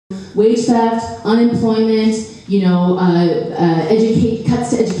wage theft, unemployment, cuts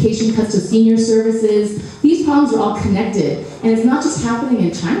to education, cuts to senior services. These problems are all connected, and it's not just happening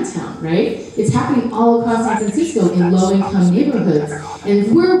in Chinatown, right? It's happening all across San Francisco in low-income neighborhoods. And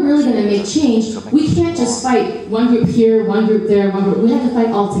if we're really going to make change, we can't just fight one group here, one group there, one group. We have to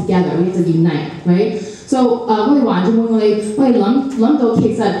fight all together. We have to unite, right? So 我哋環總會諗到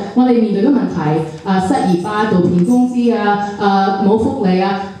其實我哋面對嘅問題，失業啊、盜騙工資啊、冇福利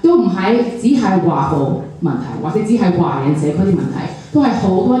啊，都唔係只係華埠問題，或者只係華人社區啲問題，都係好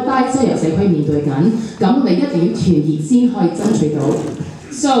多低收入社區面對緊。咁我哋一定要團結先可以爭取到。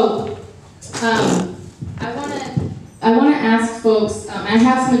So, I want to ask folks, I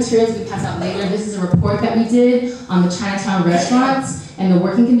have some materials we pass out later. This is a report that we did on the Chinatown restaurants and the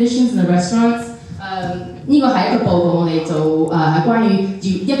working conditions in the restaurants. 呢個係一個報告，我哋做關於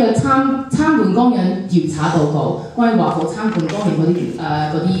一個參觀工人調查報告，關於華埠參觀工人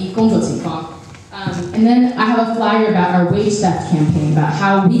嗰啲工作情況。And then I have a flyer about our wage theft campaign, about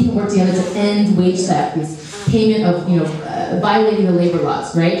how we can work together to end wage theft, this payment of violating the labor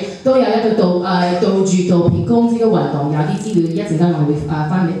laws, right? 都有一個杜絕盜騙工資嘅運動，有啲資料一陣間我哋會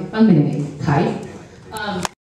分俾你哋睇。